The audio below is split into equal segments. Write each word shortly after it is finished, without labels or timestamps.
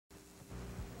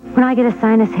When I get a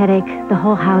sinus headache, the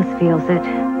whole house feels it.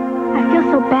 I feel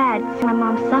so bad seeing my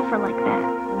mom suffer like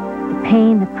that. The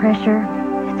pain, the pressure,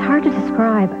 it's hard to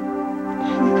describe.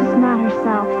 She's just not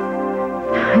herself.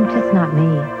 I'm just not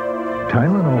me.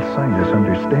 Tylenol Sinus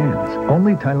understands.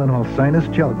 Only Tylenol Sinus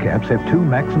gel caps have 2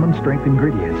 maximum strength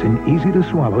ingredients in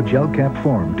easy-to-swallow gel cap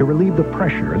form to relieve the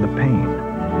pressure and the pain.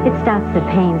 It stops the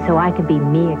pain so I can be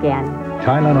me again.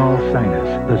 Tylenol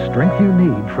Sinus, the strength you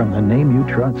need from the name you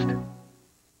trust.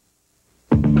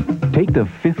 Take the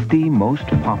 50 most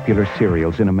popular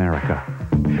cereals in America.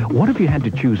 What if you had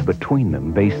to choose between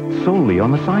them based solely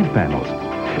on the side panels?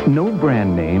 No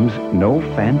brand names, no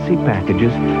fancy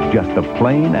packages, just the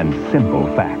plain and simple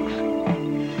facts.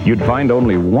 You'd find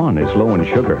only one is low in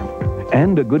sugar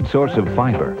and a good source of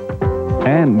fiber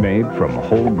and made from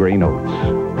whole grain oats.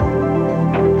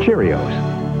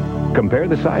 Cheerios. Compare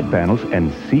the side panels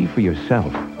and see for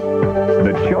yourself.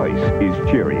 The choice is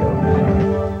Cheerios.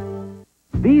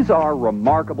 These are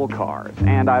remarkable cars,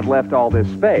 and I've left all this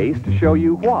space to show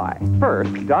you why.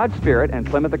 First, Dodge Spirit and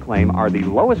Plymouth Acclaim are the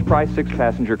lowest priced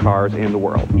 6-passenger cars in the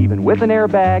world, even with an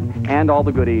airbag and all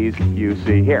the goodies you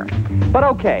see here. But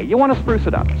okay, you want to spruce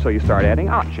it up, so you start adding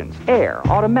options. Air,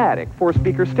 automatic,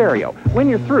 4-speaker stereo. When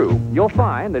you're through, you'll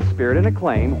find that Spirit and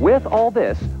Acclaim, with all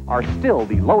this, are still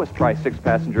the lowest priced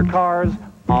 6-passenger cars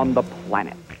on the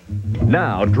planet.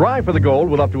 Now, drive for the gold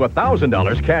with up to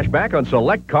 $1,000 cash back on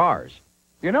select cars.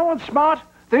 You know what's smart?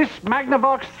 This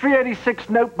Magnavox 386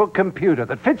 notebook computer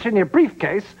that fits in your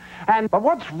briefcase. But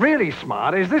what's really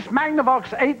smart is this Magnavox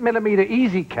 8mm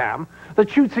Easy Cam that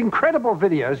shoots incredible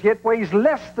videos yet weighs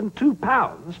less than 2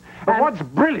 pounds. But what's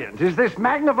brilliant is this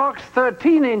Magnavox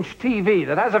 13-inch TV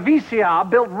that has a VCR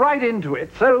built right into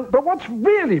it. But what's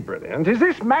really brilliant is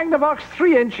this Magnavox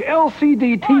 3-inch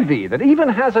LCD TV that even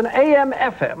has an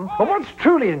AM/FM. But what's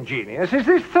truly ingenious is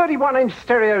this 31-inch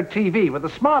stereo TV with a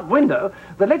smart window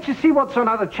that lets you see what's on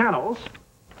other channels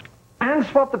and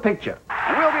swap the picture.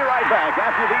 We'll be right back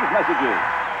after these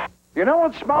messages. You know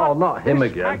what's smart? Oh, not him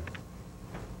again.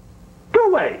 Go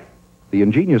away! The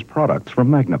ingenious products from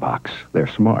Magnavox. They're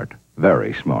smart.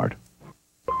 Very smart.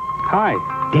 Hi.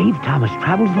 Dave Thomas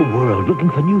travels the world looking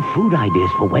for new food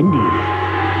ideas for Wendy.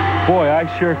 Boy, I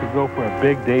sure could go for a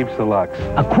big Dave's Deluxe.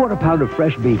 A quarter pound of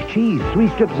fresh beef cheese, 3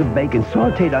 strips of bacon,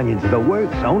 sauteed onions, the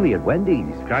works, only at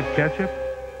Wendy's. Got ketchup?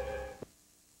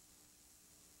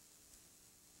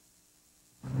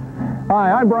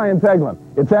 Hi, I'm Brian Peglin.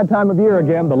 It's that time of year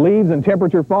again, the leaves and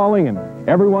temperature falling and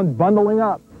everyone's bundling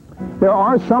up. There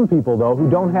are some people, though, who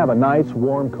don't have a nice,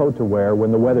 warm coat to wear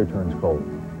when the weather turns cold.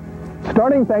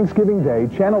 Starting Thanksgiving Day,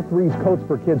 Channel 3's Coats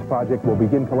for Kids project will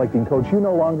begin collecting coats you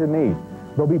no longer need.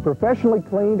 They'll be professionally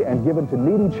cleaned and given to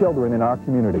needy children in our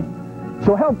community.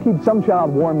 So help keep some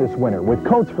child warm this winter with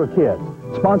Coats for Kids,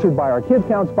 sponsored by our Kids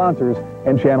Count sponsors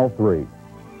and Channel 3.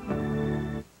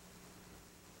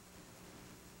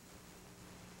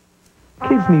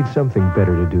 Kids need something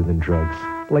better to do than drugs,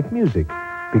 like music,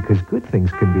 because good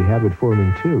things can be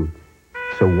habit-forming too.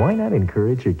 So why not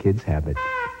encourage your kids' habit?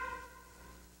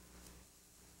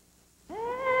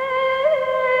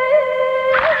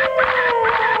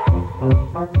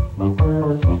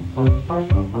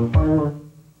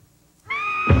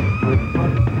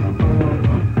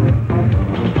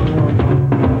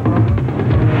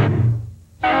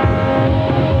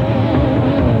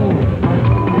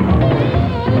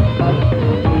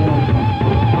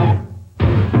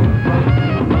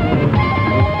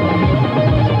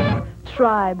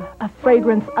 Tribe, a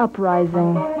Fragrance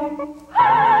Uprising.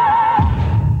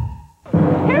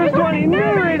 Here's 20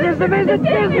 new reasons to visit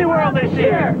Disney World this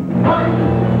year. 1,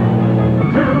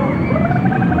 2,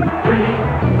 3,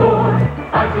 4,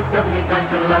 5, 6, 7, 8, 9,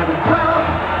 10, 11, 12,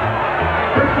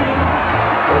 13,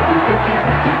 14, 15,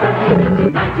 16, 17,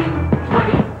 18, 19,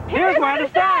 20. Here's where to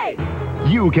stay.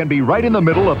 You can be right in the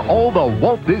middle of all the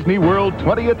Walt Disney World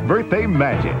 20th birthday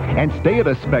magic and stay at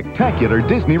a spectacular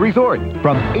Disney resort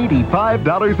from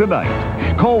 $85 a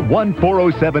night. Call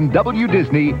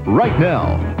 1-407-WDisney right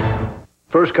now.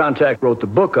 First Contact wrote the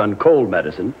book on cold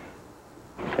medicine.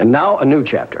 And now a new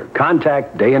chapter,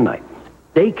 Contac Day and Night.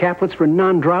 Day caplets for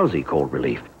non-drowsy cold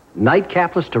relief. Night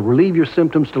caplets to relieve your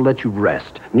symptoms to let you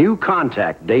rest. New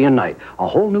Contac Day and Night. A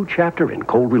whole new chapter in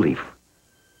cold relief.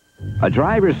 A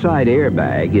driver's side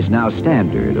airbag is now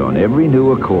standard on every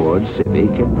new Accord, Civic,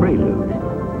 and Prelude.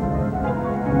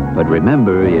 But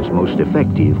remember, it's most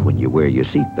effective when you wear your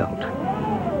seatbelt.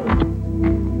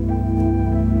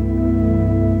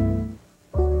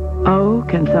 O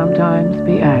can sometimes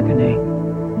be agony.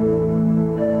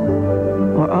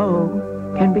 Or O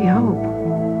can be hope.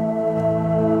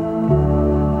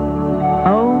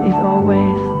 O is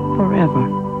always forever.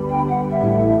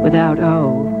 Without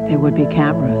O, there would be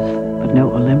cameras, but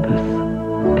no Olympus.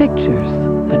 Pictures,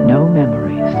 but no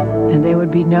memories. And there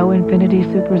would be no Infinity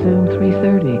Super Zoom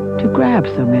 330 to grab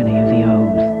so many of the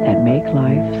O's that make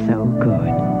life so good.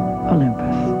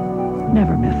 Olympus.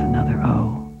 Never miss another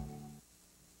O.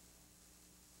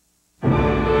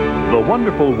 The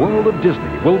Wonderful World of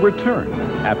Disney will return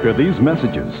after these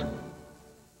messages.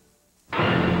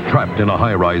 Trapped in a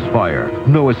high-rise fire,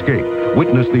 no escape.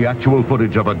 Witness the actual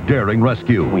footage of a daring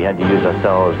rescue. We had to use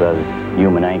ourselves as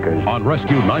human anchors. On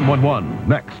Rescue 911,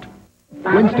 next.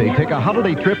 Wednesday, take a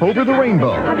holiday trip over the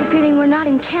rainbow. I have a feeling we're not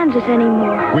in Kansas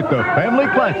anymore. With the family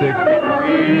classic,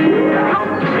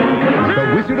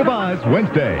 The Wizard of Oz,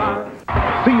 Wednesday.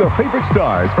 See your favorite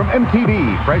stars from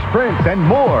MTV, Fresh Prince, and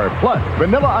more. Plus,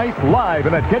 Vanilla Ice live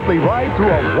in a deadly ride through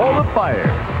a wall of fire.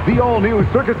 The all-new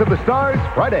Circus of the Stars,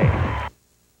 Friday.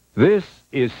 This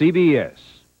is CBS.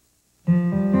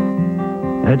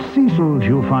 At Seessel's,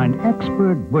 you'll find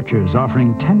expert butchers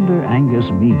offering tender Angus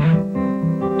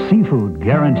beef. Seafood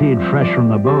guaranteed fresh from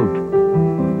the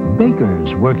boat.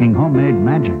 Bakers working homemade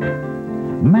magic.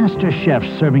 Master chefs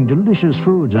serving delicious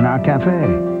foods in our cafe.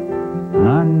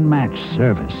 Unmatched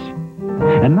service.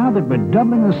 And now that we're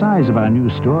doubling the size of our new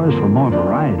stores for more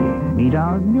variety, meet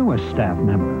our newest staff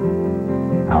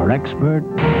member. Our expert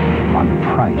on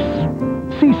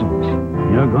price. Seessel's,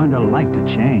 you're going to like the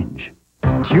change.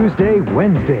 Tuesday,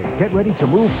 Wednesday, get ready to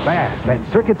move fast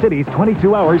at Circuit City's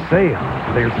 22-hour sale.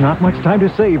 There's not much time to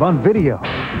save on video,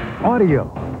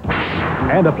 audio,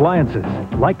 and appliances.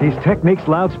 Like these Technics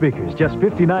loudspeakers, just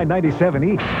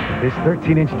 $59.97 each. This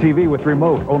 13-inch TV with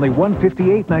remote, only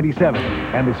 $158.97.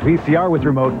 And this VCR with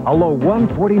remote, a low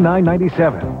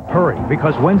 $149.97. Hurry,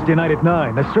 because Wednesday night at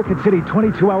 9, the Circuit City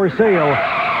 22-hour sale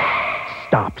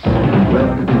stops.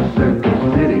 Welcome to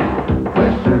Circuit City,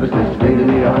 where service is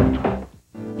state-of-the-art.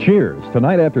 Cheers,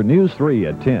 tonight after News 3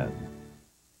 at 10.